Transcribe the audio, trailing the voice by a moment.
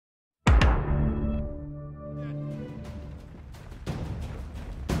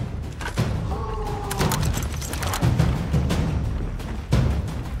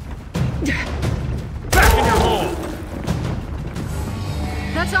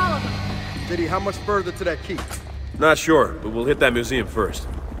all of them. Diddy, how much further to that keep? Not sure, but we'll hit that museum first.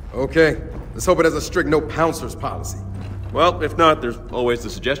 Okay. Let's hope it has a strict no pouncers policy. Well, if not, there's always the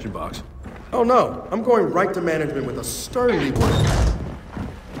suggestion box. Oh no, I'm going right to management with a sternly word.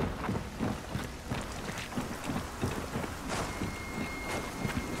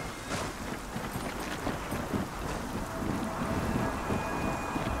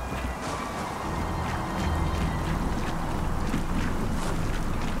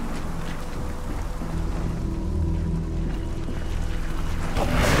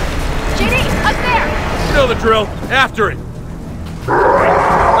 The drill. After it.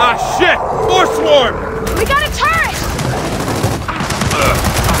 Ah, shit! More swarm! We got a turret!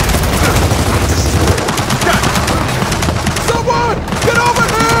 Someone! Get over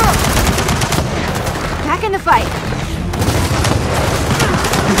here! Back in the fight.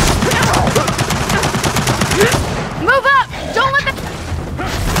 Move up! Don't let the...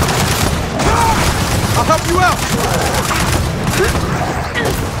 I'll help you out!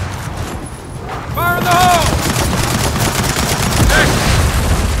 Fire in the hole!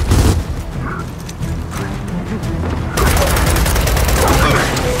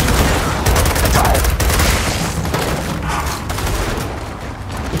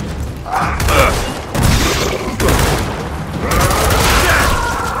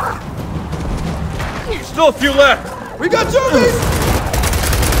 Still a few left. We got zombies!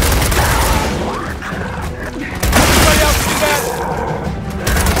 Everybody else see that?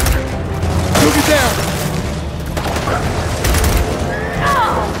 Move you down!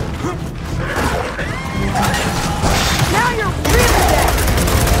 Now you're really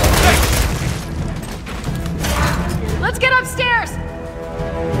dead! Let's get upstairs!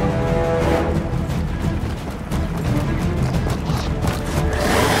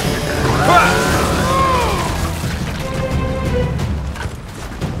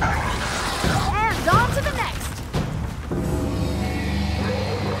 And on to the next!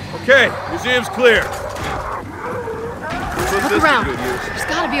 Okay, museum's clear. Look around. There's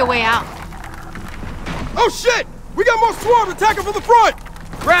gotta be a way out. Oh shit! We got more swarms attacking from the front!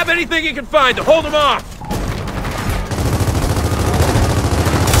 Grab anything you can find to hold them off!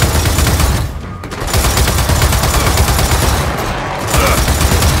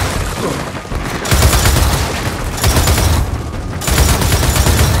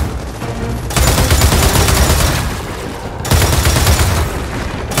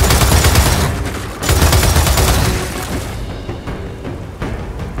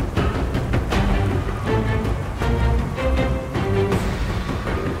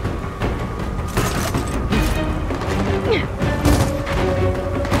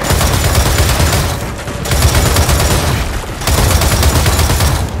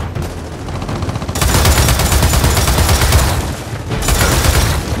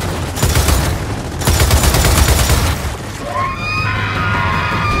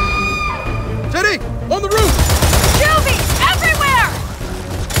 On the roof! Juvies! Everywhere!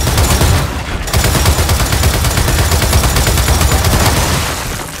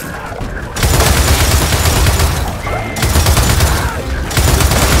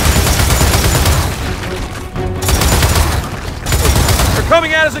 They're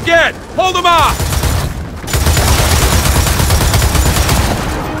coming at us again! Hold them off!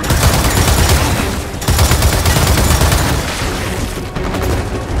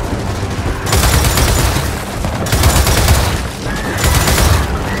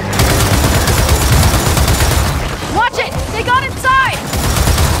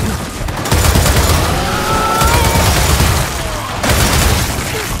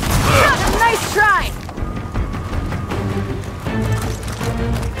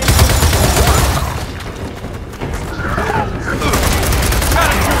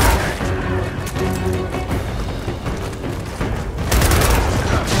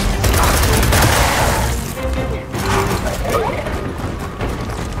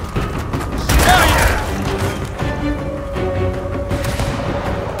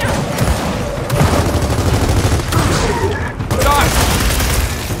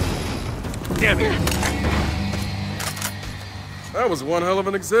 That was one hell of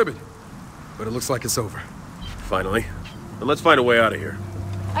an exhibit. But it looks like it's over. Finally. Then let's find a way out of here.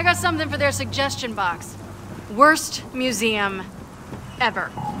 I got something for their suggestion box. Worst museum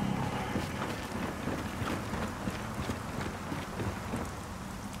ever.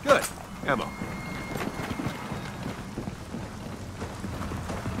 Good. Ammo.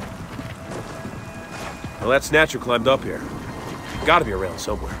 Well, that Snatcher climbed up here. Gotta be around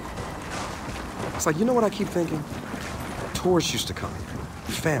somewhere. It's like, you know what I keep thinking? Tourists used to come here.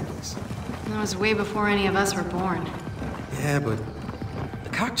 Families. That was way before any of us were born. Yeah, but the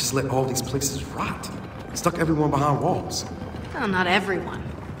Doc just let all these places rot. Stuck everyone behind walls. Well, not everyone.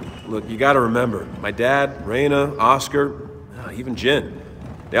 Look, you gotta remember, my dad, Reyna, Oscar, even Jin,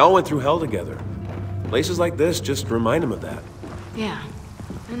 they all went through hell together. Places like this just remind them of that. Yeah.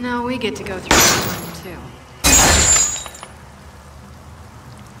 And now we get to go through one, too.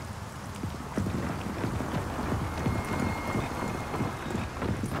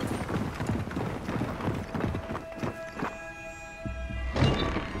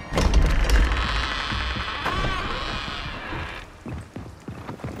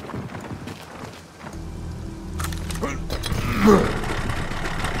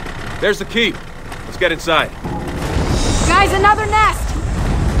 There's the key. Let's get inside. Guys, another nest!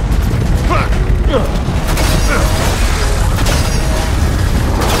 More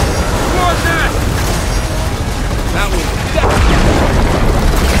nest! That was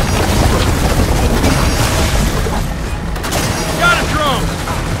got a drone!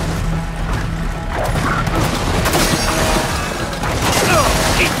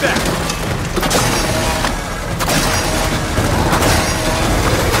 Eat that!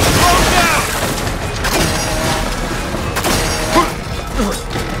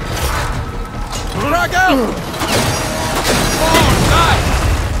 Frag out! Oh, nice!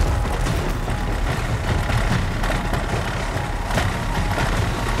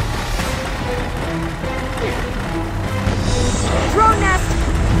 Drone nest!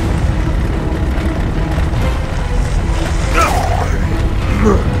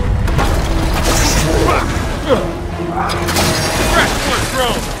 Crash one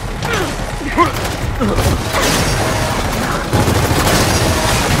drone!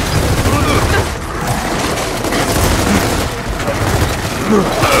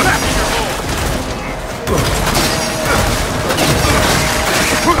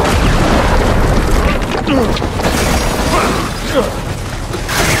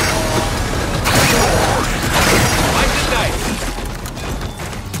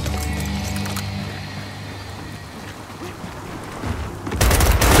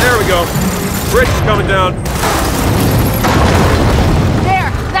 There we go. Bridge is coming down.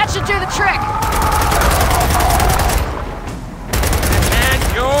 There! That should do the trick! And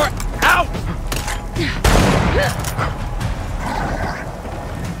you're out!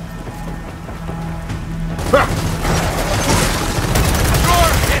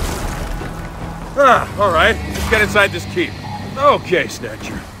 All right. Let's get inside this keep. Okay,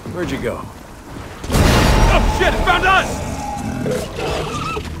 Snatcher. Where'd you go? Oh, shit! It found us!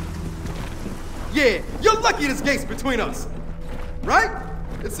 Yeah, you're lucky this gate's between us. Right?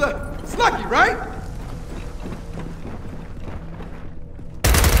 It's lucky, right?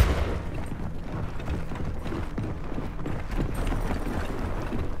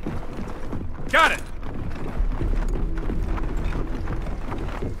 Got it!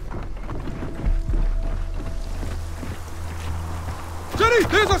 Jenny,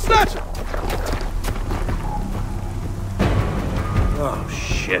 there's a snatcher! Oh,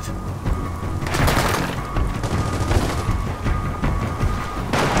 shit.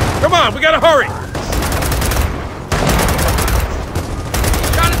 Come on, we gotta hurry!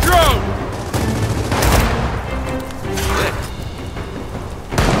 Got a drone!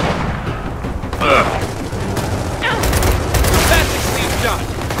 Fantastic steam shot!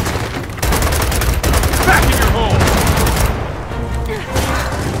 Back in your hole!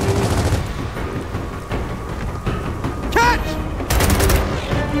 Catch!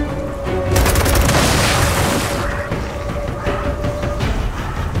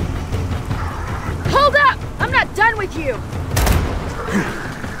 Hold up! I'm not done with you!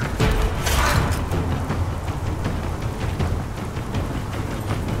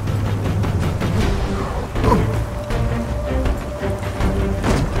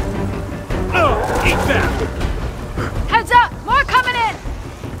 Eat that! Heads up! More coming in!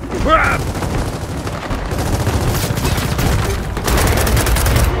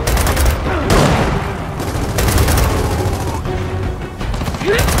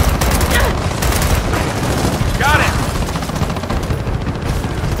 Got it!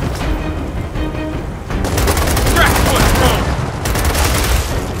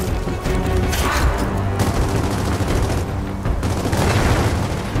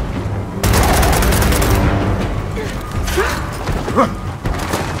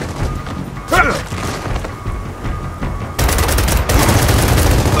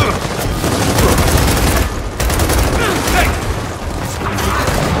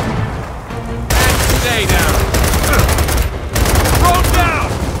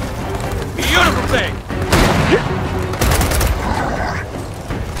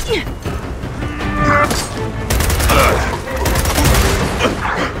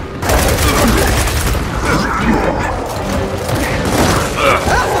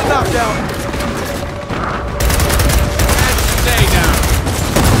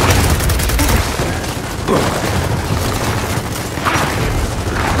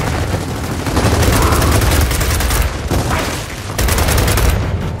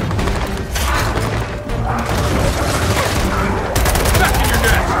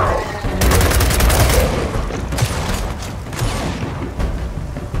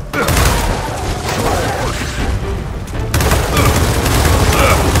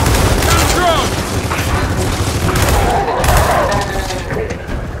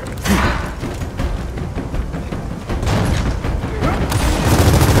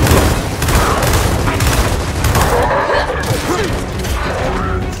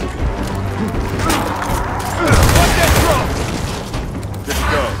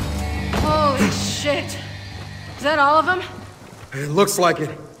 that all of them? It looks like it.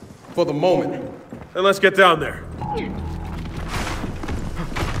 For the moment. Then let's get down there.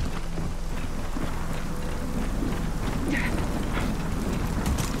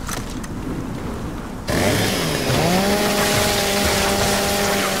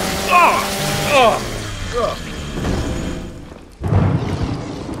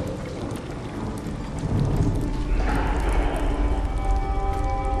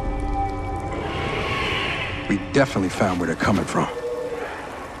 We definitely found where they're coming from.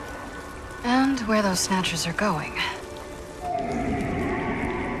 And where those snatchers are going.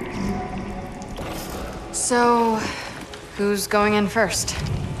 So, who's going in first?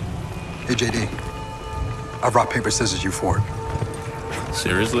 Hey, JD. I've rock, paper, scissors you for it.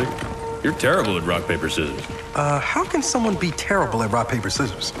 Seriously? You're terrible at rock, paper, scissors. How can someone be terrible at rock, paper,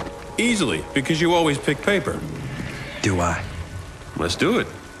 scissors? Easily, because you always pick paper. Do I? Let's do it.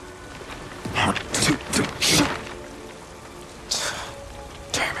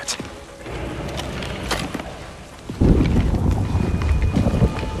 Damn it.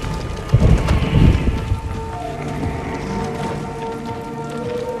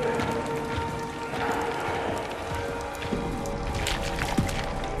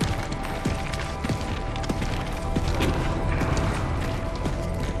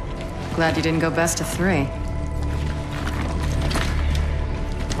 Glad you didn't go best of 3.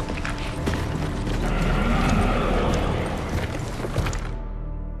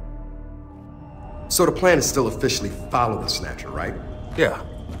 So the plan is still officially follow the Snatcher, right? Yeah.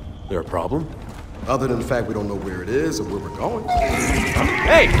 There a problem? Other than the fact we don't know where it is or where we're going.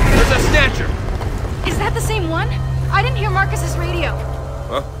 Hey! There's a snatcher! Is that the same one? I didn't hear Marcus's radio.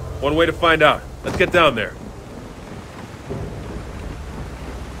 Huh? One way to find out. Let's get down there.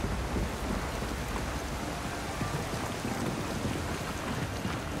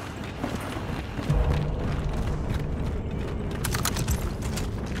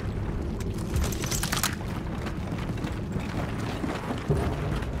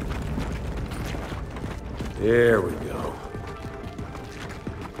 There we go.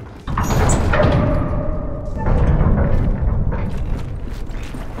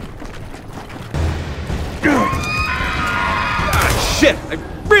 Ah, shit! I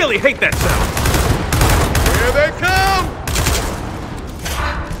really hate that sound! Here they come!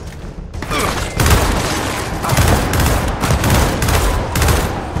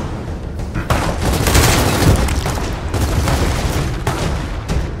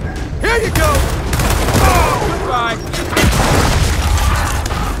 Here you go! Bye!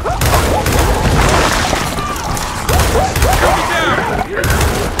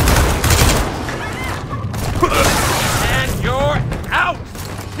 And you're out!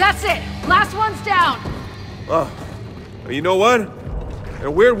 That's it! Last one's down! Oh, you know what? In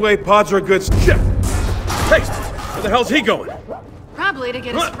a weird way, pods are a good shit. Hey, where the hell's he going? Probably to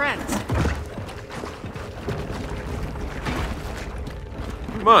get his friends.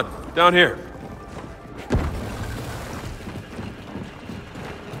 Come on, down here.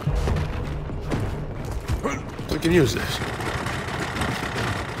 We can use this.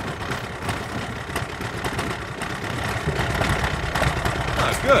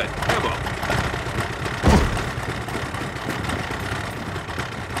 Ah, good. Ammo.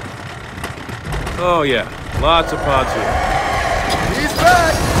 Oh yeah, lots of pods here. He's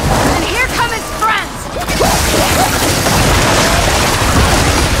back! And here come his friends!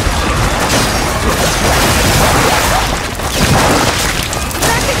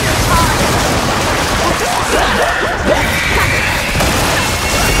 Back in your car!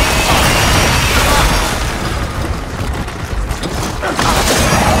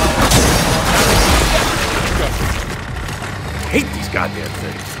 Hate these goddamn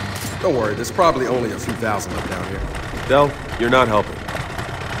things. Don't worry, there's probably only a few thousand up down here. Del, you're not helping.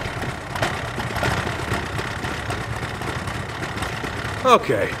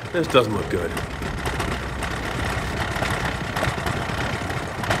 Okay, this doesn't look good.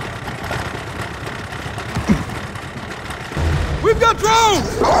 We've got drones!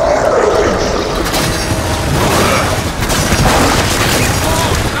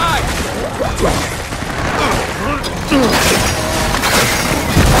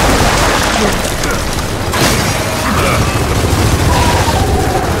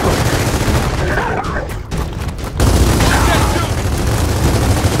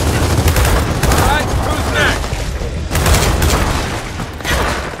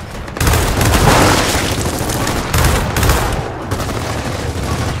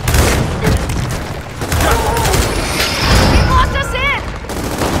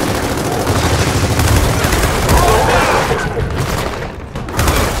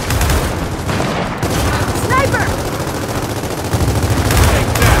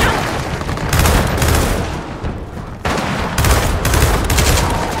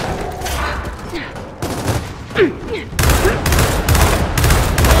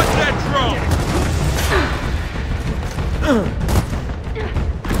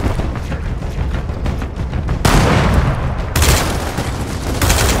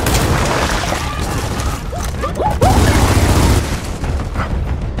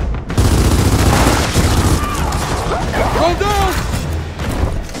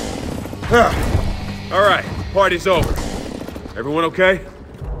 All right, party's over. Everyone okay?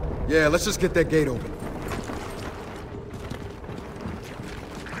 Yeah, let's just get that gate open.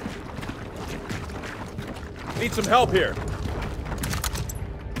 Need some help here.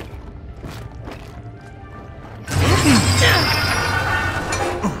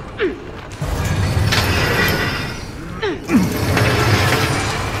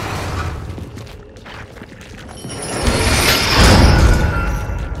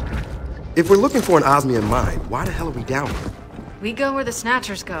 If we're looking for an osmium mine, why the hell are we down here? We go where the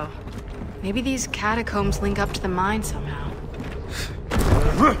Snatchers go. Maybe these catacombs link up to the mine somehow.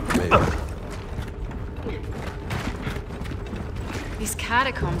 Maybe. These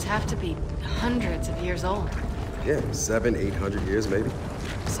catacombs have to be hundreds of years old. Yeah, 700, 800 years maybe.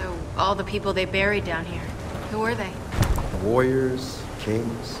 So all the people they buried down here, who were they? Warriors,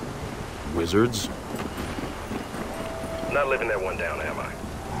 kings. Wizards? Not living that one down, am I?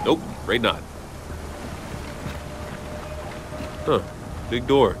 Nope, afraid not. Huh, big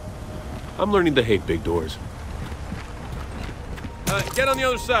door. I'm learning to hate big doors. Get on the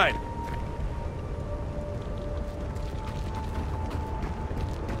other side.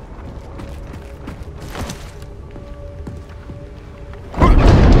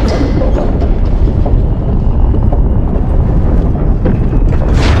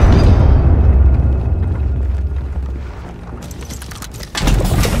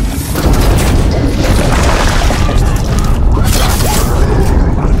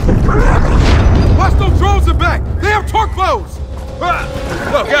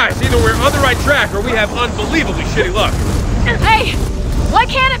 Look, guys, either we're on the right track or we have unbelievably shitty luck. Hey! Why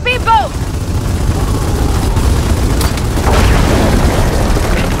can't it be both?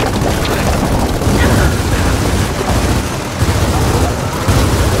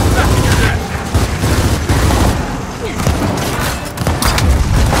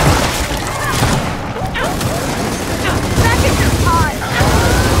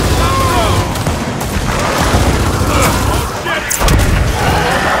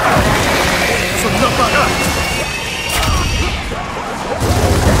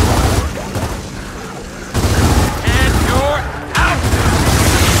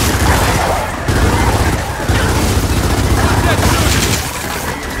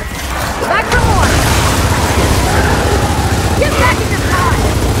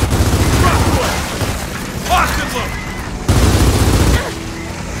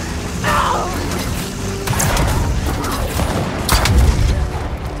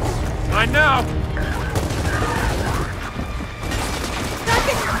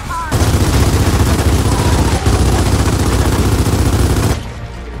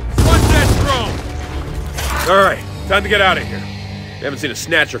 Alright, time to get out of here. We haven't seen a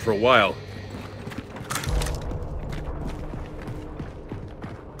Snatcher for a while.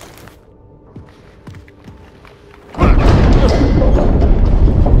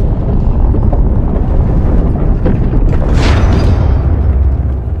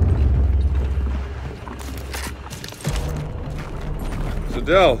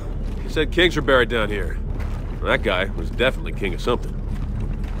 Zadell, he said kings are buried down here. Well, that guy was definitely king of something.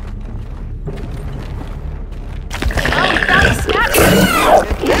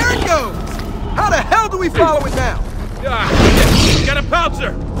 There it goes! How the hell do we follow it now? Ah, got a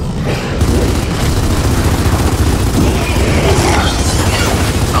pouncer!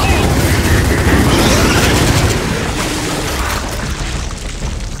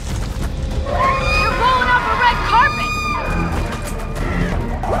 You're rolling off a red carpet!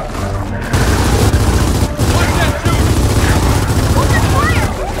 Watch that dude! What's the fire?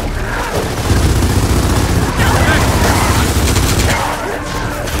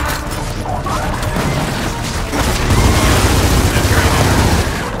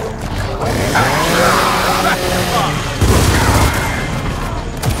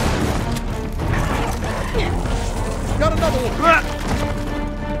 Got another one. Round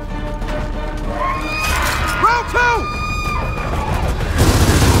two!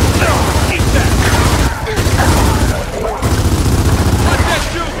 Eat that! Watch that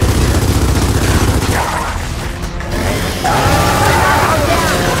dude!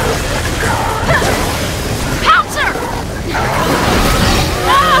 Pouncer!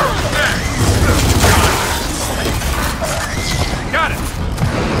 Got it!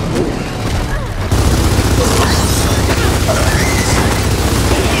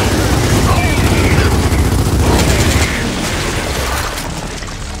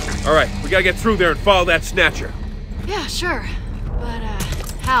 All right, we gotta get through there and follow that Snatcher. Yeah, sure. But,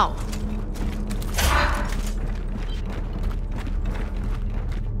 how?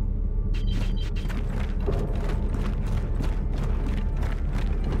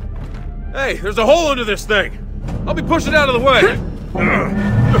 Hey, there's a hole under this thing. I'll be pushing it out of the way.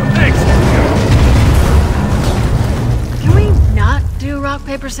 Thanks. Can we not do rock,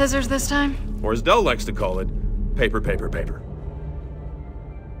 paper, scissors this time? Or as Dell likes to call it, paper, paper, paper.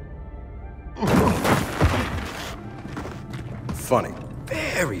 Funny.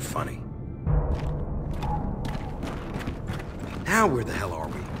 Very funny. Now where the hell are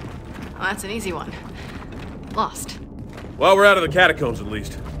we? Well, that's an easy one. Lost. Well, we're out of the catacombs at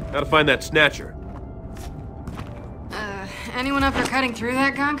least. Gotta find that snatcher. Anyone up for cutting through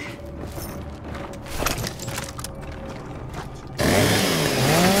that gunk?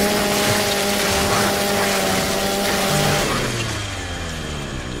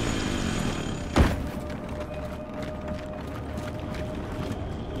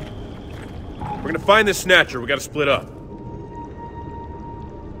 We're gonna find this snatcher. We gotta split up.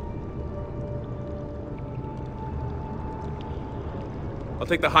 I'll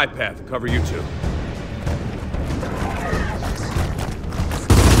take the high path and cover you two.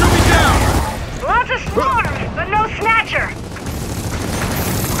 Shoot me down! Lots of swarms, but no snatcher.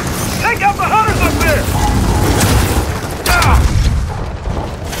 Take out the hunters up there! Ah!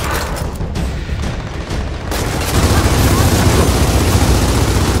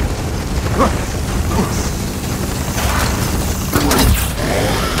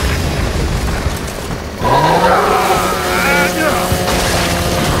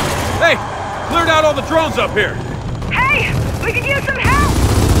 Hey! Cleared out all the drones up here! Hey, we could use some help.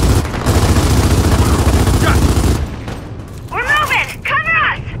 We're moving. Cover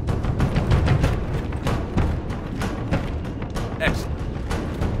us. Excellent.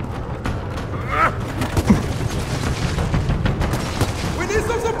 We need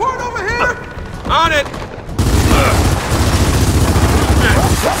some support over here! On it!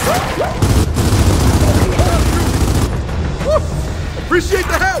 Woo! Appreciate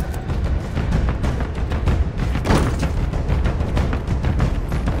the help!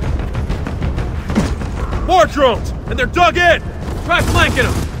 More drones! And they're dug in! Try flanking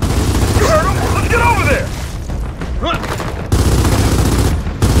them! You heard them? Let's get over there!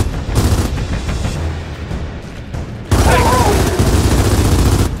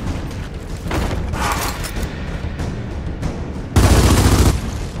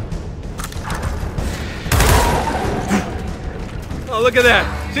 Oh, look at that!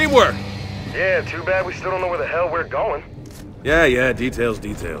 Teamwork! Yeah, too bad we still don't know where the hell we're going. Yeah, details,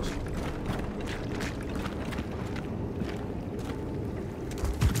 details.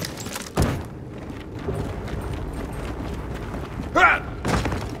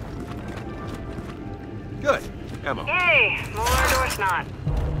 Good. Ammo. Yay, more door snot.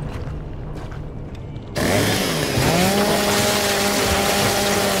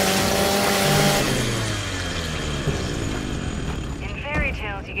 In fairy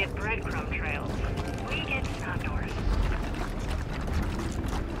tales, you get breadcrumb trails. We get snot doors.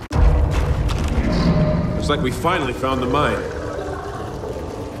 Looks like we finally found the mine.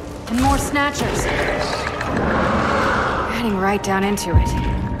 And more snatchers. Heading right down into it.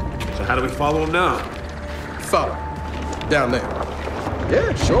 So how do we follow them now? Follow. Down there.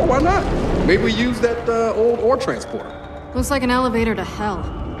 Yeah, sure, why not? Maybe we use that old ore transporter. Looks like an elevator to hell.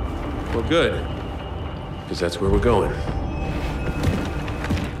 Well, good. Because that's where we're going.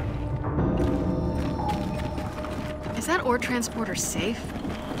 Is that ore transporter safe?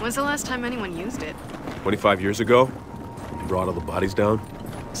 When's the last time anyone used it? 25 years ago? We brought all the bodies down?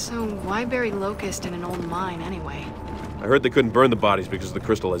 So why bury Locust in an old mine anyway? I heard they couldn't burn the bodies because of the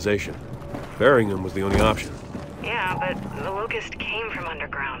crystallization. Burying them was the only option. Yeah, but the Locust came from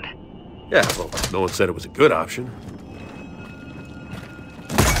underground. Yeah, well, no one said it was a good option.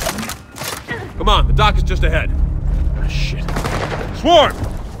 Come on, the dock is just ahead. Ah, shit. Swarm!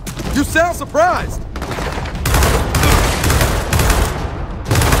 You sound surprised!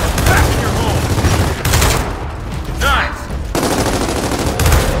 Back to your home! Nice!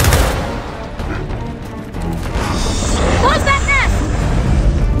 Close that nest!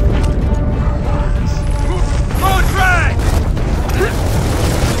 Throw a drag!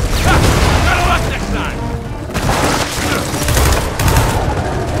 Better luck next time!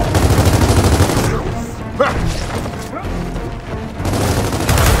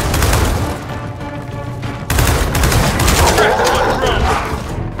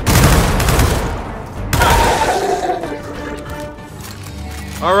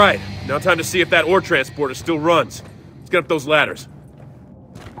 All right, now time to see if that ore transporter still runs. Let's get up those ladders.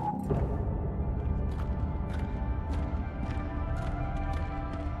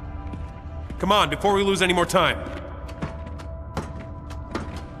 Come on, before we lose any more time.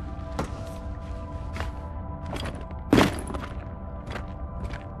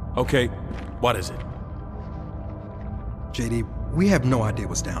 Okay, what is it? JD, we have no idea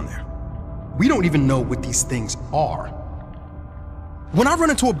what's down there. We don't even know what these things are. When I run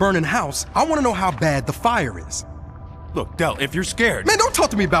into a burning house, I want to know how bad the fire is. Look, Del, if you're scared... Man, don't talk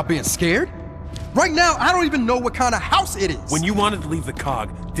to me about being scared. Right now, I don't even know what kind of house it is. When you wanted to leave the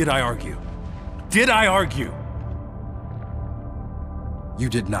cog, did I argue? Did I argue? You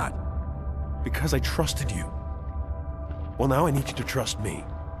did not. Because I trusted you. Well, now I need you to trust me.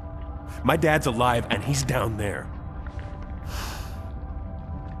 My dad's alive, and he's down there.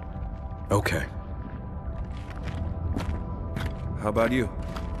 Okay. How about you?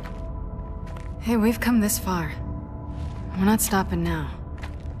 Hey, we've come this far. We're not stopping now.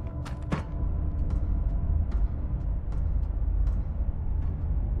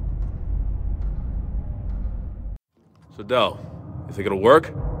 So, Del, you think it'll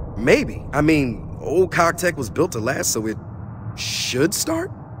work? Maybe. I mean, old Cogtech was built to last, so it should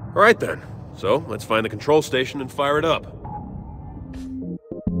start? All right, then. So, let's find the control station and fire it up.